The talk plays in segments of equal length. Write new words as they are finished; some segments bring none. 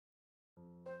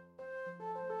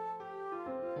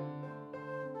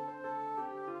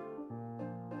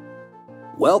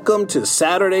Welcome to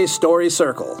Saturday Story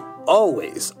Circle,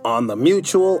 always on the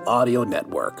Mutual Audio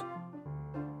Network.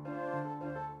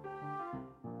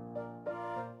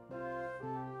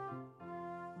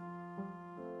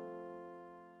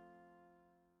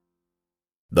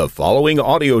 The following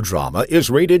audio drama is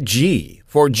rated G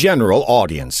for general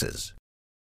audiences.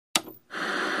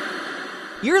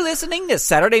 You're listening to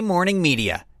Saturday Morning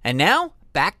Media. And now,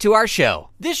 back to our show.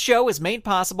 This show is made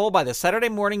possible by the Saturday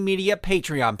Morning Media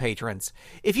Patreon patrons.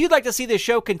 If you'd like to see the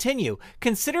show continue,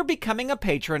 consider becoming a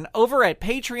patron over at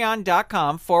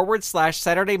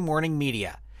patreon.com/Saturday Morning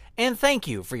Media. And thank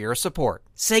you for your support.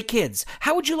 Say kids,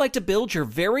 how would you like to build your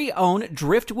very own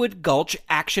Driftwood Gulch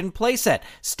action playset?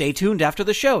 Stay tuned after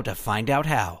the show to find out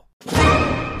how.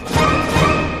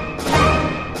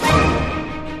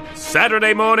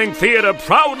 Saturday Morning Theater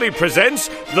proudly presents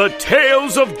The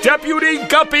Tales of Deputy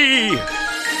Guppy!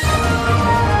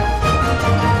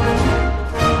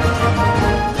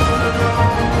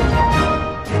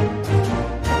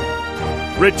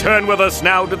 Return with us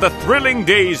now to the thrilling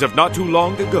days of not too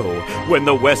long ago, when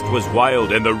the West was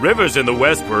wild and the rivers in the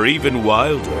West were even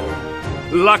wilder.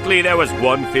 Luckily, there was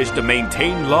one fish to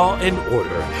maintain law and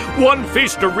order, one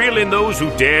fish to reel in those who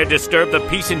dare disturb the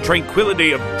peace and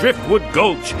tranquility of Driftwood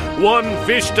Gulch, one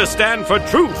fish to stand for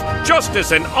truth,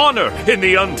 justice, and honor in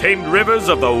the untamed rivers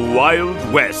of the Wild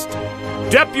West.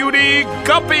 Deputy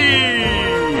Guppy!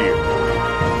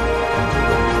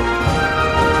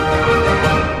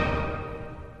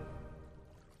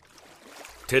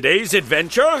 Today's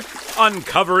adventure,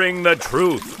 uncovering the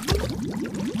truth.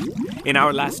 In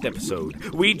our last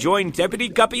episode, we joined Deputy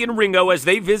Guppy and Ringo as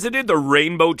they visited the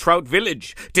Rainbow Trout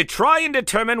Village to try and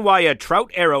determine why a trout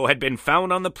arrow had been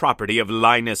found on the property of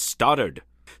Linus Stoddard.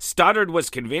 Stoddard was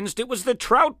convinced it was the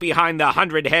trout behind the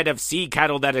 100 head of sea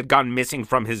cattle that had gone missing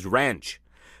from his ranch.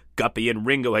 Guppy and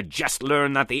Ringo had just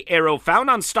learned that the arrow found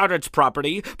on Stoddard's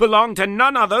property belonged to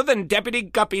none other than Deputy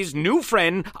Guppy's new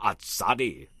friend,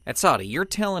 Atsadi. Atsadi, you're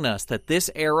telling us that this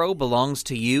arrow belongs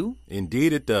to you?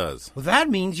 Indeed it does. Well, that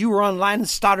means you were on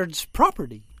Linus Stoddard's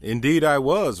property. Indeed I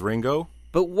was, Ringo.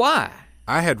 But why?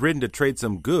 I had ridden to trade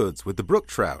some goods with the brook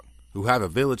trout, who have a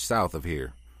village south of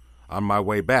here. On my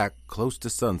way back, close to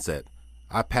sunset,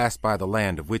 I passed by the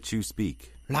land of which you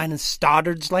speak. Linus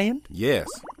Stoddard's land? Yes.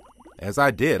 As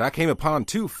I did, I came upon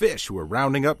two fish who were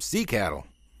rounding up sea cattle.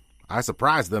 I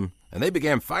surprised them, and they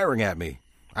began firing at me.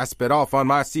 I sped off on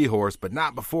my seahorse, but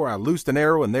not before I loosed an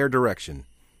arrow in their direction.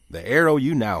 The arrow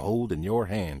you now hold in your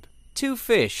hand. Two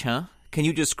fish, huh? Can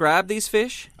you describe these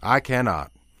fish? I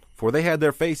cannot, for they had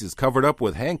their faces covered up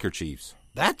with handkerchiefs.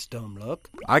 That's dumb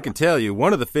luck. I can tell you,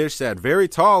 one of the fish sat very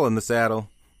tall in the saddle,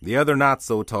 the other not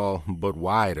so tall, but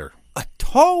wider. A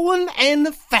tall one and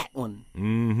a fat one.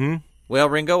 Mm-hmm. Well,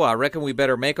 Ringo, I reckon we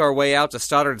better make our way out to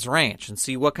Stoddard's ranch and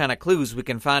see what kind of clues we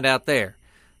can find out there.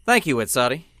 Thank you,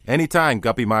 Atsadi. Any time,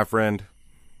 Guppy, my friend.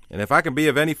 And if I can be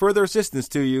of any further assistance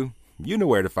to you, you know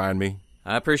where to find me.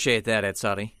 I appreciate that,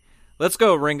 Atsadi. Let's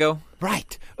go, Ringo.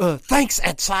 Right. Thanks,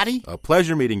 Atsadi. A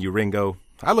pleasure meeting you, Ringo.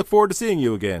 I look forward to seeing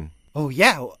you again. Oh,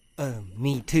 yeah.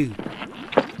 Me too.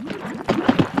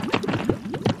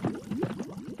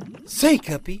 Say,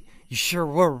 Guppy, you sure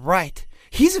were right.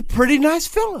 He's a pretty nice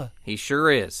fella. He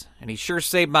sure is. And he sure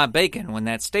saved my bacon when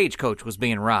that stagecoach was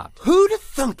being robbed. Who'd have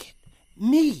thunk it?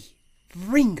 Me,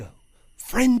 Ringo,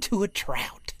 friend to a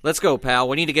trout. Let's go, pal.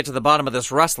 We need to get to the bottom of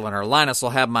this rustling or Linus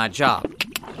will have my job.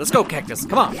 Let's go, Cactus.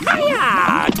 Come on.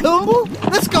 Hiya, Tumble.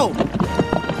 Let's go.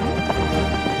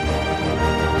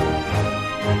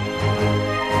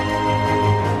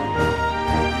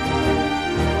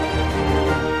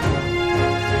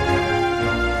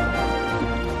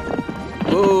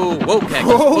 Whoa, Cactus.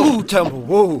 Whoa, Tumble,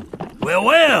 whoa.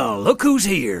 Well, look who's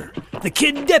here. The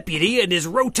kid deputy and his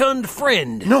rotund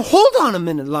friend. Now, hold on a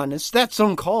minute, Linus. That's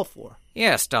uncalled for.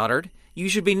 Yeah, Stoddard. You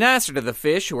should be nicer to the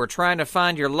fish who are trying to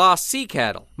find your lost sea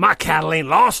cattle. My cattle ain't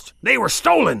lost. They were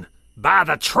stolen by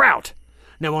the trout.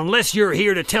 Now, unless you're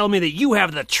here to tell me that you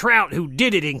have the trout who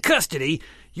did it in custody,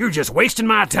 you're just wasting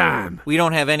my time. We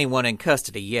don't have anyone in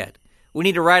custody yet. We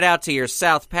need to ride out to your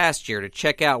south pasture to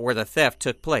check out where the theft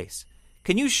took place.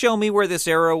 Can you show me where this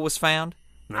arrow was found?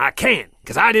 I can't,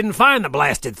 because I didn't find the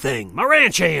blasted thing. My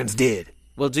ranch hands did.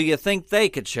 Well, do you think they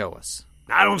could show us?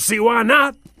 I don't see why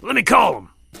not. Let me call them.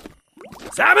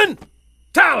 Simon?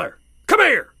 Tyler, come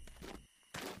here.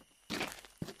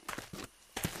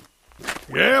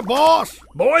 Yeah, boss?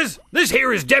 Boys, this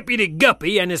here is Deputy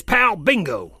Guppy and his pal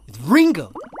Bingo. It's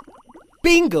Ringo.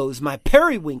 Bingo's my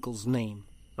periwinkle's name.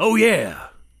 Oh, yeah.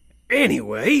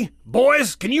 Anyway,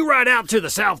 boys, can you ride out to the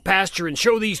south pasture and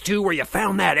show these two where you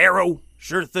found that arrow?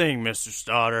 Sure thing, Mr.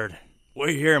 Stoddard.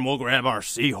 Wait here and we'll grab our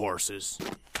seahorses.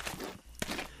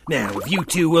 Now, if you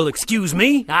two will excuse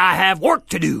me, I have work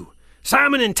to do.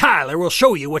 Simon and Tyler will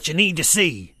show you what you need to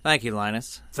see. Thank you,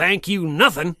 Linus. Thank you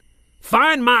nothing.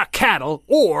 Find my cattle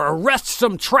or arrest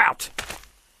some trout.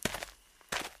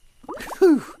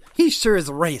 Whew, he sure is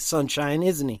a ray of sunshine,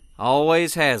 isn't he?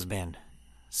 Always has been.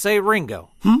 Say,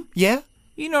 Ringo. Yeah?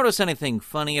 You notice anything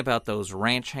funny about those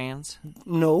ranch hands?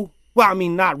 No. Well, I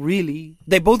mean, not really.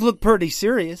 They both look pretty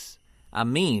serious. I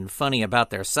mean, funny about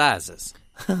their sizes.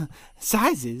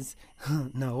 Sizes?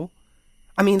 No.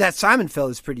 I mean, that Simon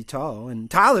fella's pretty tall,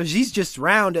 and Tyler's, he's just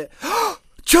round at...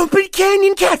 Jumping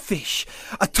Canyon catfish!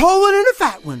 A tall one and a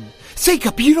fat one. Say,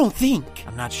 Guppy, you don't think?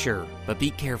 I'm not sure, but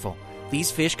be careful. These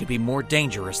fish could be more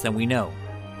dangerous than we know.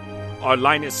 Are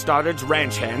Linus Stoddard's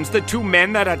ranch hands the two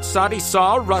men that at Soddy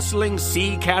saw rustling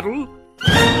sea cattle?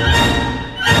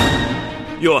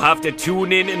 You'll have to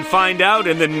tune in and find out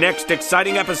in the next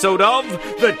exciting episode of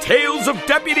The Tales of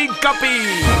Deputy Guppy!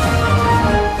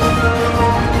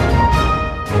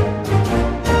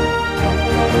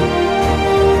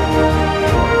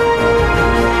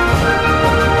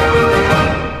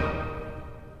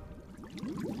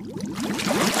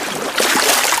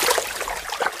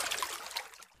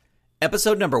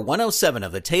 Episode number 107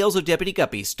 of The Tales of Deputy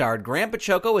Guppy starred Grant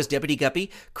Pachoco as Deputy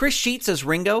Guppy, Chris Sheets as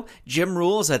Ringo, Jim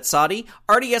Rules as Soddy,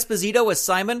 Artie Esposito as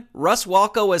Simon, Russ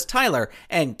Walco as Tyler,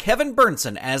 and Kevin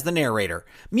Burnson as the narrator.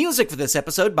 Music for this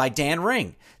episode by Dan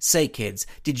Ring. Say, kids,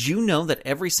 did you know that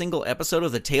every single episode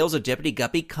of The Tales of Deputy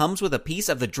Guppy comes with a piece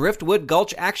of the Driftwood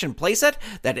Gulch action playset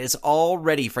that is all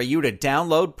ready for you to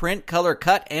download, print, color,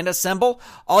 cut, and assemble?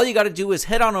 All you gotta do is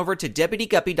head on over to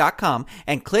DeputyGuppy.com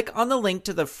and click on the link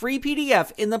to the free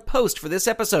PDF in the post for this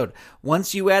episode.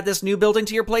 Once you add this new building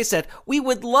to your playset, we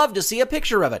would love to see a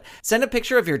picture of it. Send a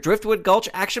picture of your Driftwood Gulch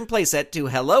action playset to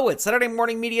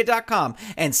hello@SaturdayMorningMedia.com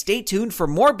and stay tuned for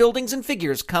more buildings and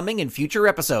figures coming in future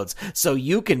episodes so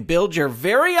you can build your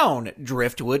very own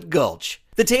Driftwood Gulch.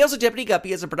 The Tales of Deputy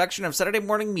Guppy is a production of Saturday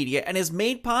Morning Media and is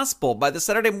made possible by the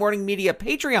Saturday Morning Media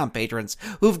Patreon patrons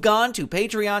who've gone to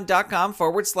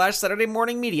patreon.com/Saturday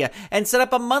Morning Media and set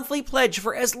up a monthly pledge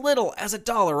for as little as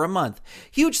 $1 a month.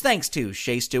 Huge thanks to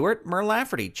Shay Stewart, Merle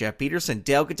Lafferty, Jeff Peterson,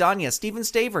 Dale Gadania, Stephen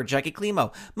Staver, Jackie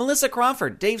Climo, Melissa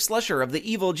Crawford, Dave Slusher of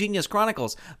the Evil Genius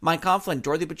Chronicles, Mike Conflin,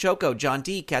 Dorothy Pachoco, John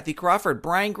D., Kathy Crawford,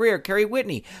 Brian Greer, Kerry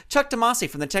Whitney, Chuck Tomasi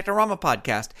from the Technorama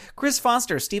podcast, Chris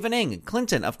Foster, Stephen Ing,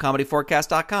 Clinton of ComedyForecast.com,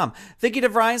 Vicky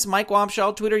DeVries, Mike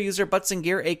Wamshall, Twitter user Butts and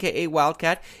Gear, aka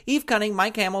Wildcat, Eve Cunning,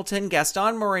 Mike Hamilton,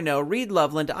 Gaston Moreno, Reed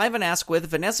Loveland, Ivan Asquith,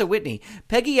 Vanessa Whitney,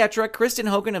 Peggy Etra, Kristen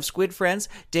Hogan of Squid Friends,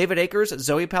 David Akers,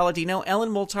 Zoe Palladino, Ellen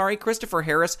Multari, Christopher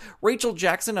Harris, Rachel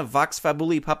Jackson of Vox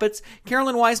Fabuli Puppets,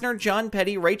 Carolyn Weisner, John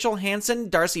Petty, Rachel Hansen,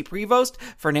 Darcy Prevost,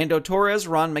 Fernando Torres,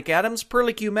 Ron McAdams,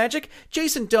 Pearly Q Magic,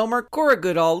 Jason Domer, Cora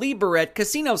Goodall, Lee Barrett,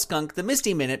 Casino Skunk, The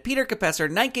Misty Minute, Peter Capesser,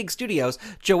 Night Gig Studios,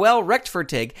 Joelle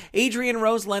Rechtfertig, Adrian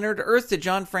Rose Leonard, Earth to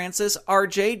John Francis,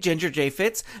 RJ, Ginger J.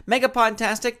 Fitz,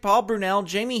 Megapontastic, Paul Brunel,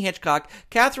 Jamie Hitchcock,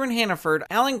 Catherine Hannaford,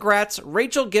 Alan Gratz,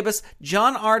 Rachel Gibbous,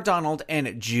 John R. Donald,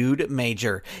 and Jude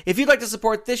Major. If you'd like to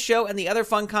support this show and the other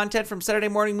fun content from Saturday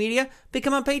Morning Media,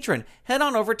 become a patron. Head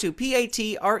on over to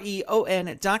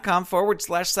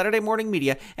patreon.com/Saturday Morning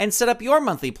Media and set up your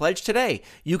monthly pledge today.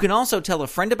 You can also tell a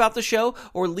friend about the show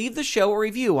or leave the show a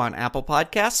review on Apple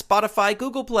Podcasts, Spotify,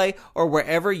 Google Play, or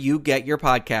wherever you get your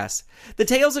podcasts. The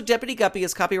Tales of Deputy Guppy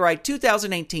is copyright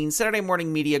 2018 Saturday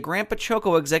Morning Media, Grant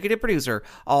Pachoco, executive producer,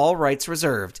 all rights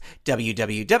reserved.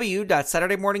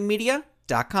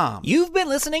 www.SaturdayMorningMedia.com. You've been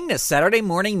listening to Saturday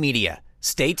Morning Media.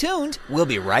 Stay tuned. We'll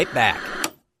be right back.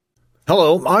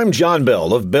 Hello, I'm John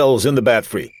Bell of Bells in the Bat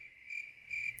Free.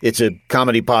 It's a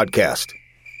comedy podcast.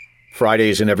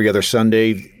 Fridays and every other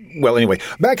Sunday. Well, anyway,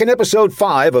 back in episode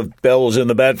 5 of Bells in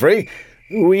the Bat Free,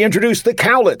 we introduced the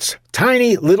cowlets,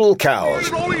 tiny little cows. Where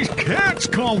did all these cats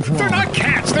come from? They're not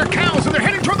cats, they're cows, and they're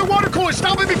heading toward the water cooler.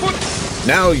 Stop it before...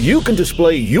 Now you can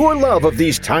display your love of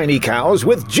these tiny cows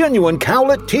with genuine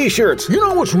cowlet t-shirts. You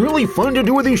know what's really fun to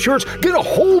do with these shirts? Get a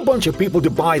whole bunch of people to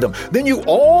buy them. Then you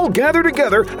all gather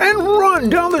together and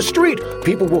run down the street.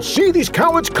 People will see these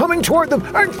cowlets coming toward them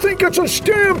and think it's a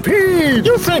stampede.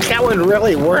 You think that would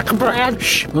really work, Brad?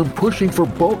 Shh, I'm pushing for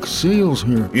bulk sales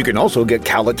here. You can also get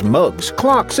cowlet mugs,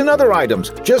 clocks, and other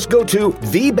items. Just go to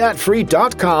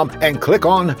thebatfree.com and click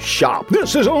on Shop.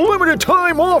 This is a limited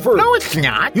time offer. No, it's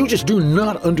not. You just do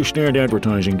not understand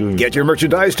advertising, do you? Get your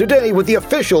merchandise today with the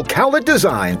official cowlet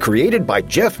design created by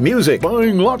Jeff Music.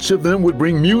 Buying lots of them would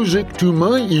bring music to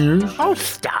my ears. Oh,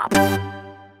 stop.